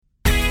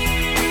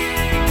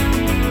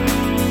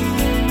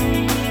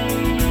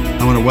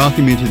to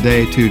welcome you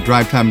today to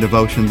Drive Time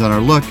Devotions on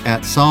our look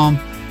at Psalm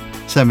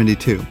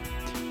 72.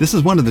 This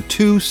is one of the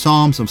two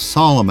Psalms of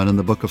Solomon in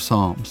the book of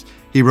Psalms.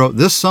 He wrote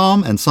this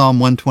psalm and Psalm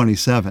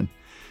 127.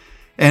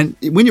 And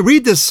when you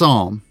read this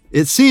psalm,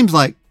 it seems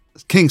like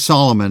King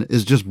Solomon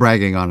is just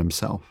bragging on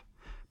himself.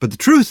 But the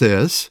truth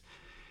is,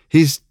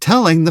 he's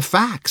telling the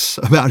facts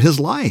about his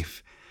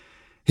life.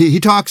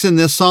 He talks in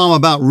this psalm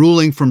about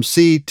ruling from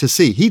sea to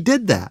sea. He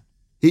did that.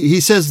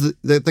 He says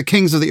that the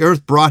kings of the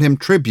earth brought him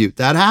tribute.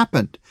 That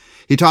happened.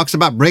 He talks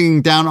about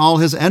bringing down all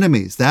his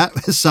enemies.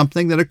 That is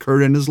something that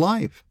occurred in his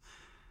life.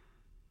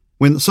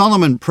 When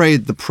Solomon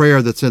prayed the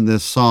prayer that's in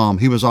this psalm,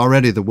 he was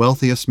already the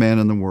wealthiest man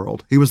in the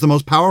world. He was the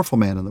most powerful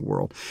man in the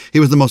world.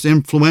 He was the most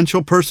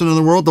influential person in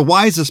the world, the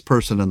wisest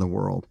person in the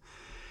world.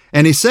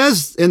 And he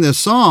says in this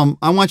psalm,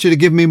 I want you to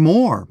give me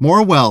more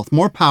wealth,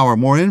 more power,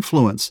 more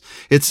influence.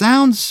 It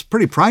sounds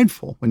pretty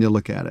prideful when you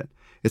look at it.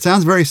 It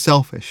sounds very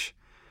selfish.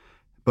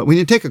 But when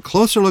you take a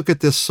closer look at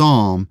this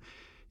psalm,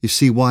 you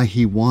see why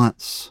he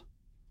wants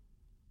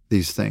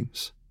these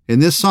things.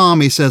 In this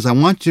psalm, he says, I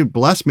want you to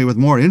bless me with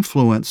more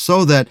influence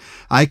so that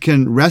I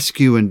can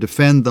rescue and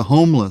defend the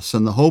homeless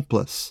and the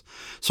hopeless,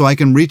 so I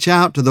can reach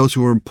out to those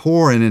who are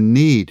poor and in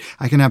need.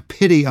 I can have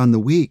pity on the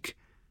weak.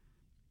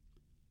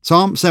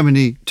 Psalm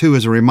 72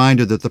 is a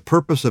reminder that the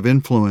purpose of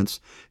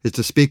influence is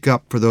to speak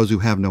up for those who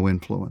have no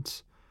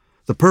influence.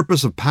 The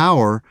purpose of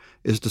power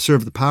is to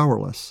serve the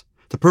powerless.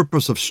 The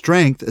purpose of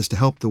strength is to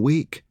help the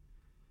weak.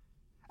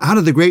 Out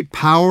of the great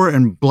power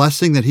and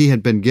blessing that he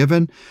had been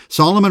given,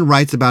 Solomon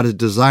writes about his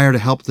desire to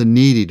help the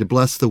needy, to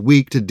bless the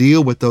weak, to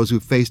deal with those who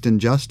faced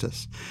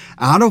injustice.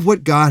 Out of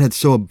what God had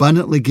so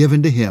abundantly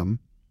given to him,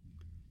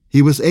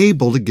 he was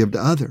able to give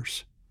to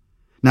others.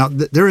 Now,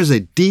 there is a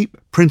deep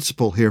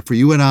principle here for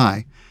you and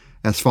I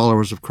as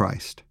followers of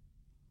Christ.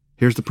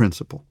 Here's the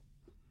principle.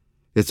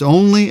 It's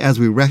only as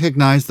we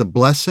recognize the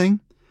blessing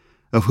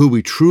of who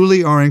we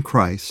truly are in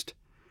Christ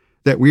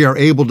that we are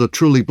able to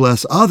truly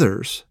bless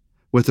others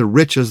with the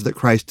riches that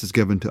Christ has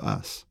given to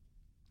us.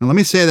 And let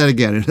me say that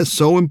again. It is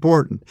so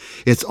important.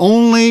 It's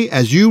only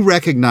as you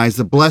recognize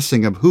the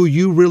blessing of who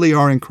you really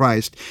are in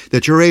Christ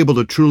that you're able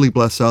to truly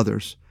bless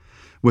others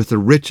with the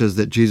riches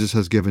that Jesus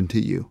has given to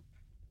you.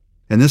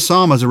 And this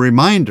psalm is a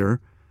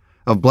reminder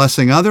of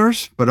blessing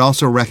others, but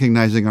also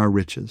recognizing our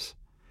riches.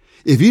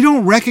 If you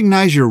don't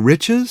recognize your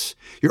riches,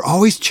 you're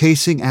always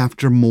chasing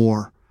after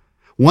more.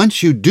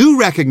 Once you do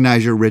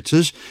recognize your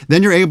riches,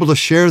 then you're able to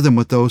share them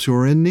with those who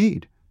are in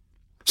need.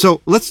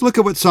 So let's look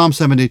at what Psalm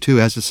 72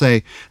 has to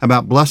say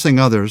about blessing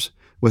others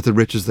with the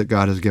riches that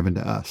God has given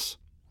to us.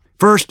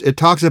 First, it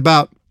talks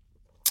about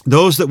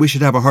those that we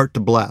should have a heart to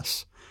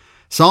bless.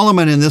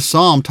 Solomon in this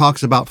psalm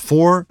talks about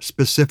 4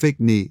 specific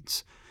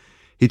needs.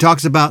 He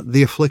talks about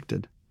the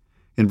afflicted.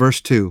 In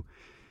verse 2,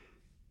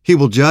 he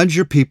will judge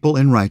your people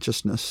in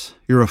righteousness,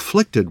 your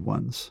afflicted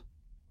ones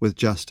with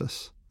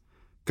justice.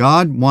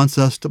 God wants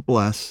us to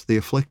bless the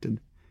afflicted.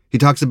 He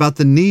talks about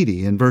the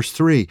needy in verse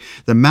 3.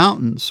 The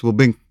mountains will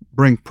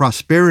bring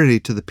prosperity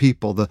to the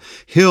people, the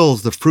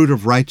hills, the fruit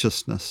of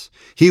righteousness.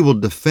 He will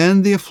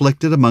defend the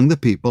afflicted among the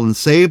people and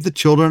save the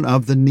children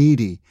of the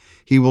needy.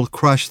 He will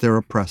crush their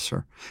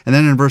oppressor. And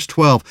then in verse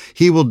 12,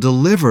 he will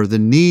deliver the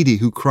needy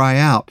who cry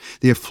out,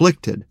 the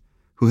afflicted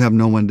who have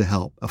no one to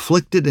help.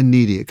 Afflicted and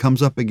needy. It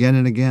comes up again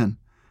and again.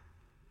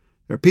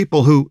 There are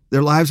people who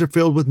their lives are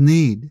filled with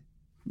need.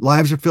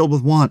 Lives are filled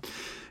with want.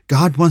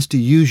 God wants to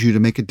use you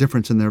to make a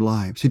difference in their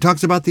lives. He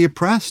talks about the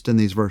oppressed in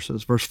these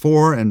verses, verse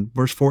 4 and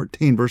verse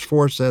 14. Verse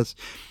 4 says,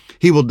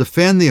 he will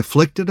defend the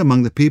afflicted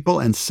among the people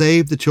and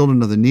save the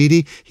children of the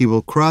needy. He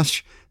will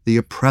crush the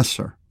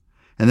oppressor.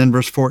 And then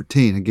verse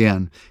 14,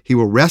 again, he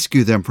will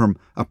rescue them from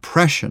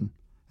oppression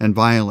and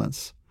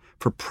violence.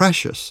 For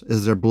precious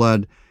is their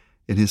blood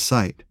in his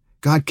sight.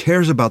 God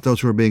cares about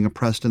those who are being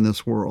oppressed in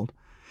this world.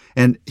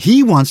 And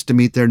he wants to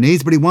meet their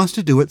needs, but he wants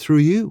to do it through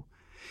you.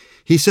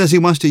 He says he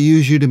wants to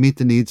use you to meet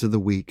the needs of the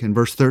weak. In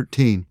verse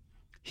 13,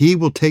 he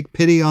will take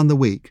pity on the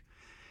weak.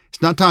 He's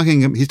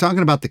talking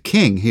about the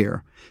king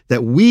here,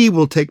 that we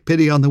will take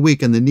pity on the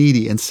weak and the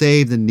needy and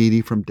save the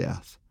needy from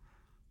death.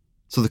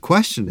 So the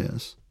question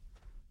is,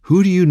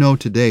 who do you know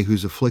today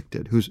who's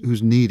afflicted,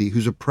 who's needy,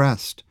 who's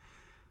oppressed,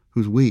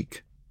 who's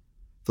weak?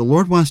 The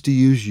Lord wants to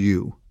use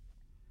you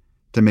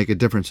to make a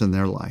difference in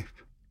their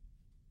life.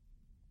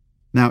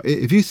 Now,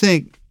 if you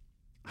think,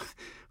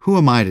 who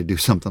am I to do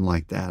something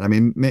like that? I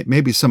mean,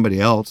 maybe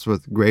somebody else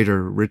with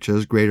greater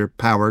riches, greater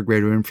power,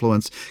 greater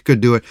influence could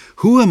do it.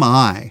 Who am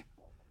I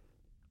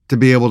to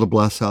be able to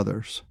bless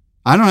others?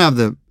 I don't have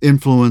the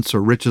influence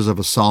or riches of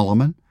a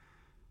Solomon.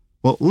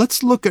 Well,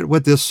 let's look at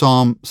what this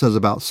psalm says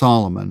about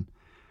Solomon,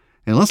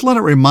 and let's let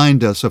it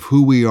remind us of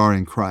who we are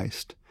in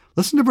Christ.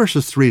 Listen to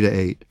verses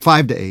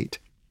 5 to 8.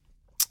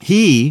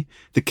 He,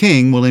 the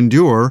king, will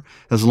endure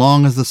as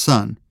long as the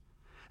sun,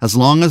 as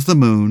long as the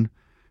moon,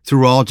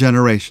 through all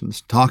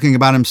generations. Talking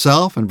about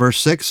himself, in verse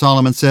 6,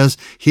 Solomon says,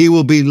 he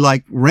will be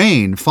like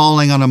rain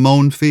falling on a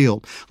mown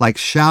field, like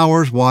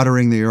showers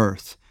watering the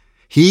earth.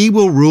 He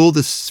will rule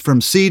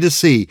from sea to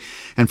sea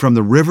and from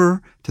the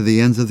river to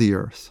the ends of the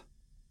earth.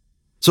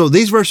 So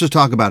these verses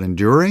talk about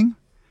enduring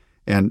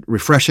and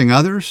refreshing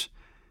others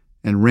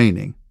and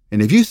reigning.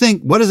 And if you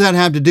think, what does that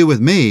have to do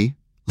with me?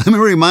 Let me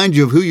remind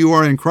you of who you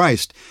are in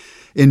Christ.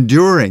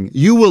 Enduring,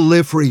 you will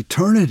live for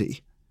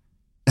eternity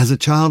as a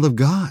child of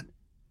God.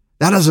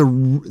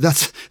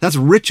 That's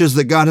riches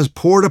that God has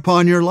poured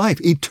upon your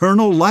life.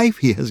 Eternal life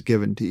He has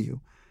given to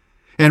you.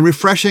 And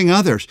refreshing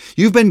others.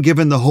 You've been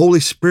given the Holy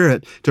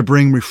Spirit to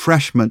bring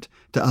refreshment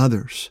to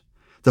others.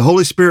 The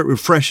Holy Spirit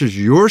refreshes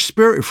your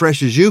spirit,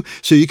 refreshes you,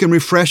 so you can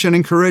refresh and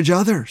encourage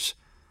others.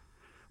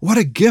 What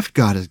a gift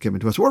God has given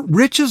to us. What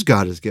riches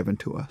God has given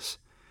to us.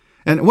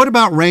 And what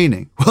about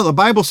reigning? Well, the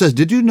Bible says,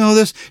 did you know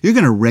this? You're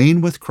going to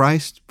reign with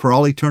Christ for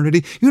all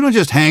eternity. You don't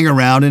just hang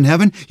around in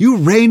heaven. You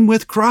reign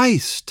with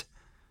Christ.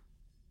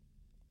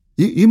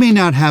 You may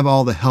not have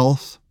all the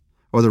health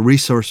or the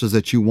resources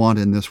that you want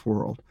in this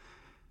world,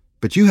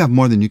 but you have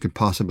more than you could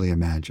possibly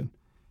imagine.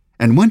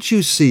 And once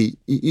you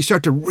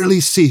start to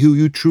really see who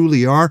you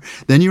truly are,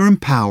 then you're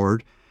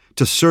empowered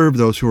to serve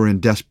those who are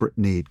in desperate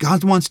need.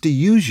 God wants to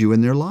use you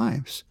in their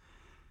lives.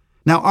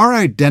 Now, our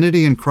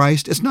identity in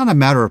Christ is not a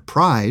matter of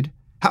pride.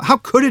 How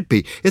could it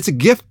be? It's a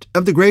gift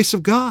of the grace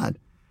of God.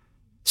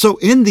 So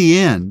in the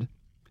end,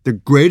 the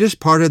greatest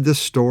part of this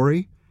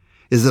story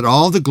is that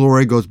all the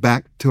glory goes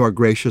back to our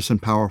gracious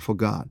and powerful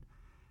God.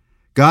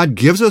 God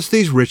gives us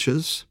these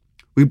riches.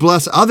 We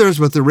bless others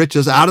with the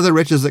riches out of the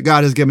riches that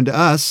God has given to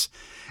us.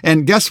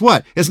 And guess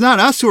what? It's not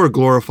us who are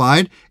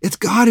glorified. It's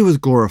God who is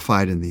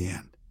glorified in the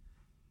end.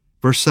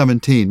 Verse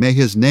 17, may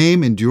His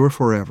name endure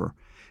forever.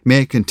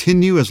 May it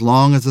continue as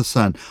long as the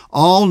sun.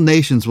 All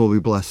nations will be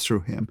blessed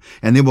through Him,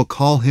 and they will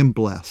call Him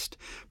blessed.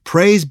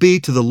 Praise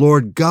be to the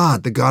Lord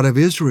God, the God of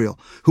Israel,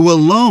 who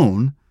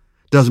alone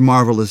does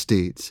marvelous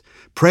deeds.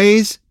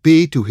 Praise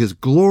be to His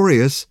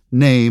glorious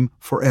name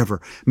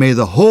forever. May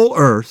the whole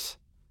earth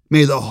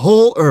be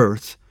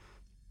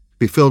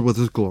filled with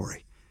His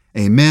glory.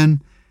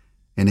 Amen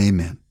and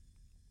amen.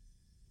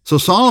 So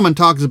Solomon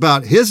talks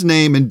about his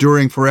name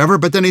enduring forever,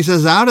 but then he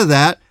says out of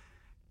that,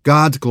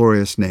 God's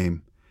glorious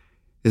name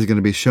is going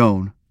to be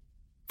shown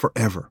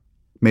forever.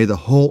 May the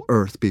whole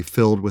earth be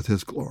filled with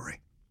His glory.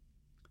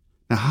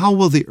 Now, how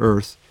will the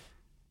earth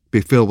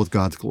be filled with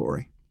God's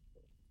glory?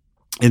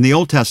 In the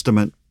Old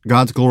Testament,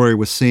 God's glory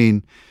was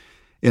seen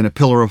in a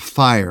pillar of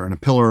fire and a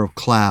pillar of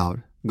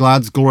cloud.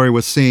 God's glory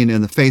was seen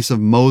in the face of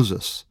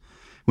Moses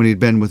when he'd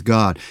been with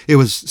God. It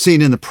was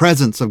seen in the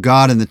presence of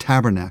God in the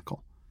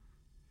tabernacle.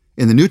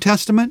 In the New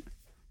Testament,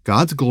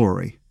 God's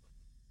glory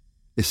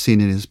is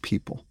seen in His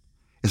people.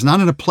 It's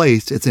not in a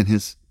place, it's in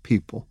His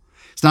people.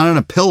 It's not in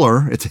a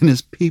pillar, it's in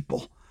His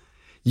people.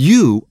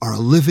 You are a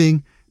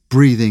living,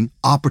 breathing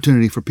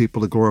opportunity for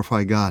people to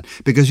glorify God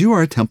because you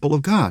are a temple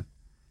of God.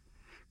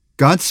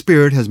 God's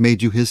Spirit has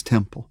made you His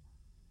temple.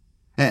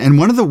 And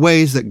one of the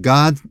ways that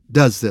God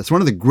does this,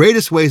 one of the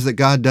greatest ways that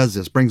God does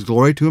this, brings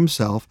glory to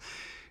Himself,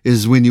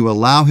 is when you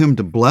allow Him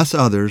to bless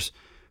others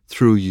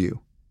through you.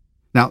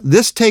 Now,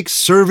 this takes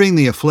serving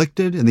the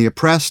afflicted and the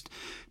oppressed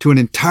to an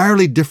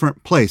entirely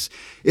different place.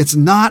 It's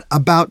not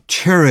about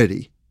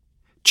charity.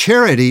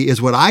 Charity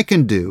is what I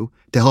can do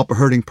to help a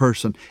hurting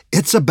person.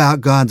 It's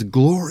about God's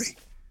glory.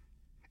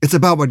 It's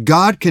about what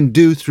God can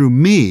do through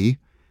me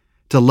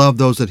to love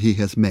those that He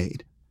has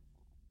made.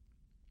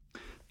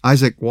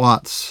 Isaac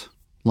Watts,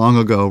 long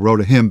ago,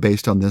 wrote a hymn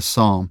based on this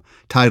psalm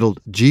titled,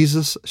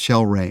 Jesus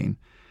Shall Reign.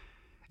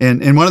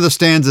 And in one of the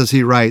stanzas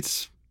he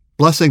writes,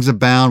 blessings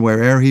abound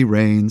where'er He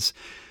reigns.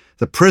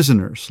 The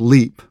prisoners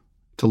leap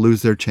to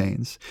lose their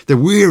chains. The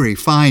weary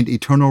find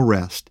eternal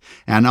rest,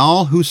 and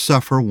all who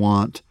suffer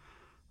want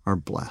are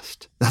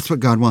blessed. That's what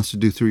God wants to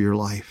do through your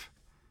life.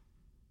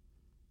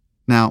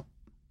 Now,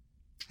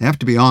 I have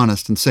to be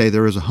honest and say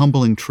there is a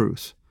humbling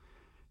truth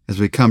as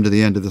we come to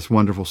the end of this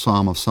wonderful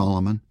Psalm of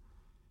Solomon.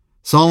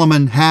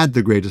 Solomon had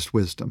the greatest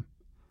wisdom.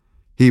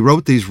 He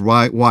wrote these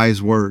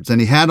wise words,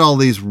 and he had all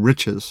these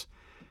riches,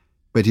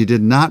 but he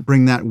did not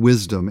bring that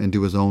wisdom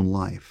into his own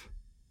life.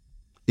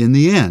 In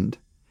the end,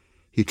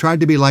 he tried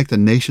to be like the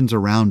nations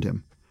around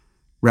him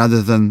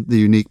rather than the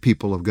unique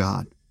people of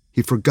God.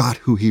 He forgot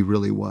who he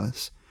really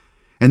was.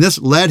 And this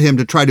led him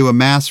to try to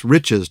amass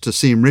riches to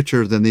seem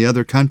richer than the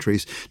other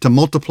countries, to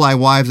multiply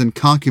wives and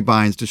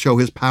concubines to show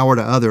his power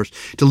to others,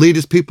 to lead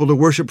his people to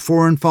worship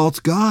foreign false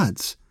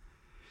gods,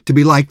 to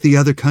be like the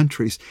other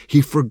countries.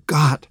 He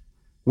forgot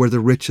where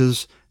the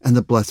riches and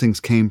the blessings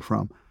came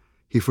from.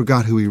 He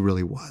forgot who he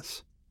really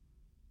was.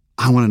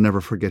 I want to never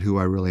forget who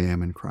I really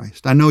am in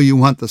Christ. I know you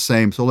want the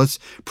same, so let's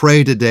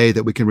pray today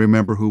that we can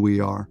remember who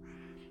we are.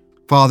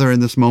 Father,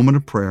 in this moment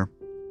of prayer,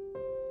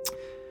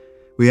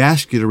 we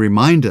ask you to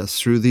remind us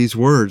through these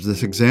words,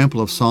 this example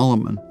of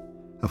Solomon,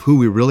 of who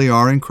we really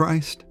are in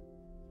Christ,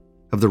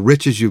 of the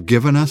riches you've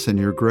given us in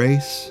your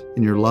grace,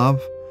 in your love,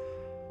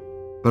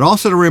 but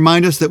also to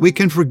remind us that we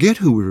can forget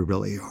who we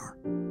really are.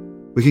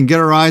 We can get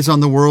our eyes on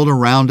the world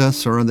around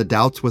us or on the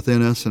doubts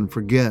within us and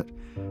forget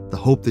the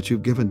hope that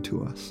you've given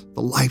to us,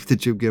 the life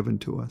that you've given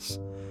to us.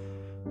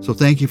 So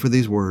thank you for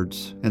these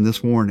words and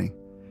this warning.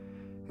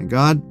 And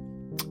God,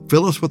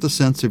 fill us with a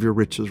sense of your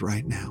riches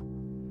right now.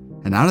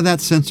 And out of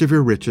that sense of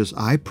your riches,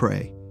 I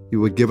pray you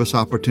would give us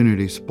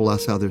opportunities to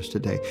bless others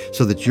today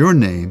so that your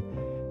name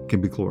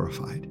can be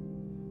glorified.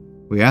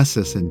 We ask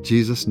this in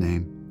Jesus'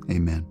 name.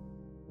 Amen.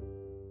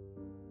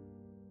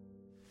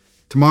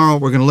 Tomorrow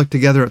we're going to look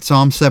together at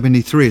Psalm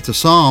 73. It's a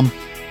psalm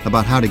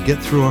about how to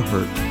get through a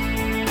hurt.